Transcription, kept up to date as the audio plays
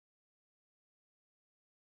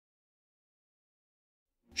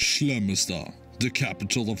Slemmestad, the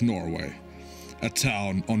capital of Norway, a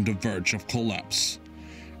town on the verge of collapse.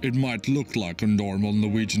 It might look like a normal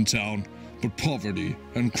Norwegian town, but poverty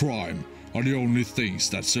and crime are the only things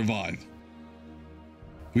that survive.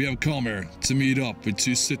 We have come here to meet up with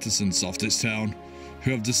two citizens of this town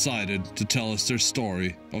who have decided to tell us their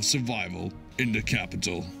story of survival in the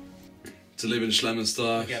capital. To live in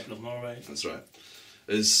Slemmestad, the capital of Norway. That's right.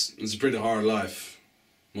 It's a pretty hard life.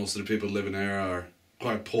 Most of the people living here are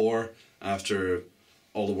quite poor after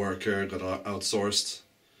all the work here got outsourced,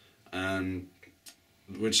 and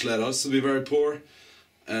which led us to be very poor.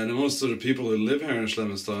 And most of the people who live here in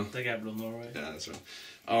Slemmestad, the capital of Norway, yeah, that's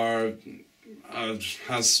right,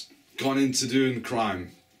 has gone into doing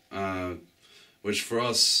crime, which for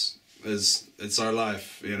us it's our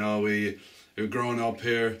life. You know, we've grown up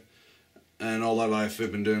here, and all our life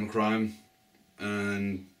we've been doing crime,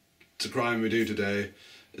 and the crime we do today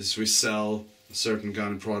is we sell a certain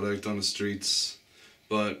kind of product on the streets,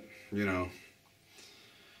 but you know,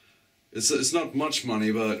 it's not much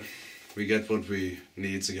money, but we get what we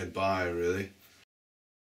need to get by, really.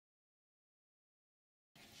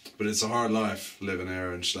 But it's a hard life living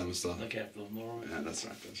here in Slemmestad. the capital of Norway. Yeah, that's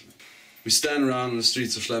right, that's right. We stand around on the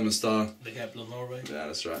streets of Slemmestad. The capital of Norway. Yeah,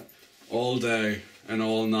 that's right. All day and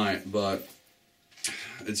all night, but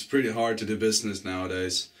it's pretty hard to do business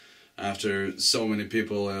nowadays after so many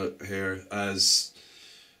people out here has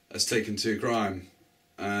taken to crime.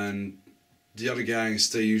 And the other gangs,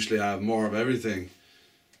 they usually have more of everything.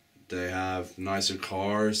 They have nicer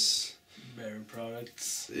cars, better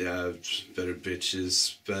products, yeah, better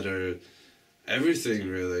bitches, better everything,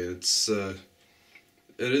 really. It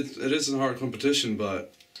is a hard competition,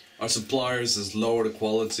 but our suppliers has lowered the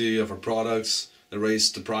quality of our products. They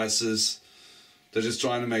raised the prices. They're just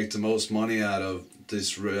trying to make the most money out of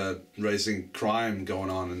this raising crime going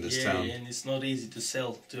on in this town. Yeah, and it's not easy to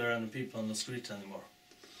sell to random people on the street anymore.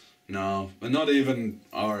 No, and not even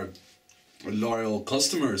our loyal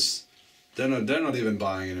customers. They're not even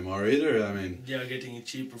buying anymore either. I mean, they are getting it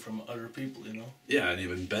cheaper from other people, you know. Yeah, and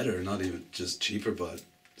even better. Not even just cheaper, but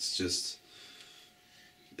it's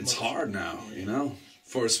hard now. Yeah. You know,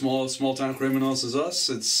 for small town criminals as us,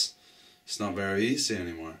 it's not very easy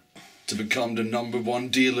anymore to become the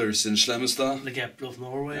 #1 dealers in Slemmestad. The capital of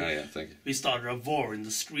Norway. Yeah, thank you. We started a war in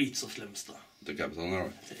the streets of Slemmestad. The capital of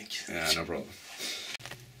Norway. Thank you. Yeah, no problem.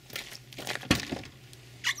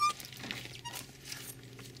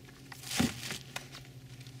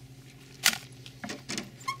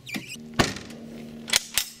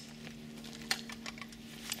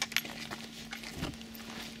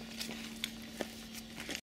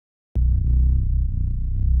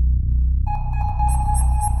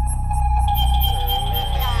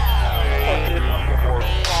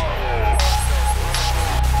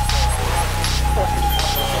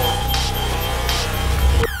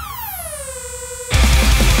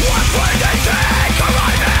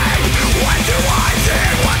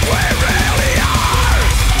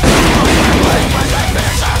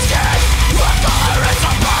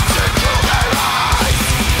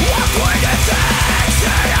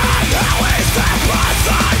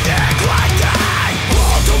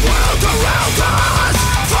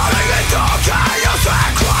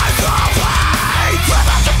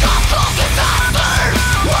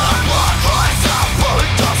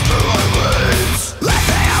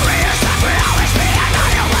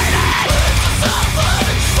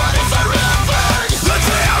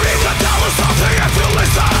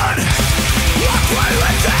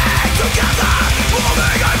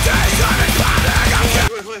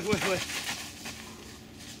 Wait.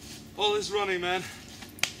 All this running, man.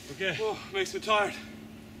 Okay. Oh, makes me tired.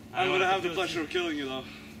 I'm gonna have the pleasure of killing you, though.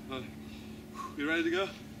 You ready to go?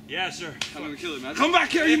 Yeah, sir. I'm gonna kill you, man. Come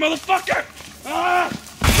back here, you motherfucker! Ah!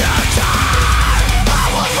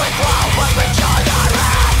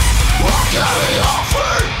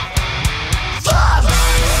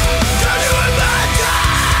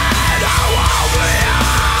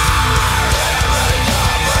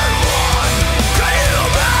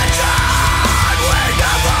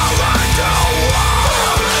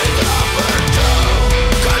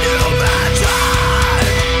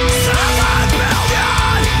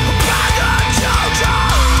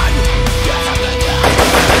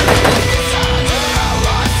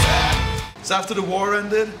 So after the war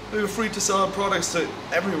ended, we were free to sell our products to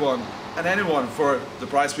everyone and anyone for the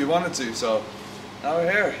price we wanted to. So now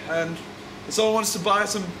we're here, and if someone wants to buy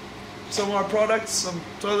some of our products, some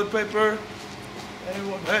toilet paper,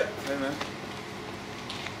 anyone, hey man.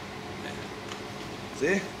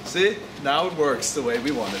 See? Now it works the way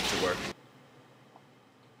we want it to work.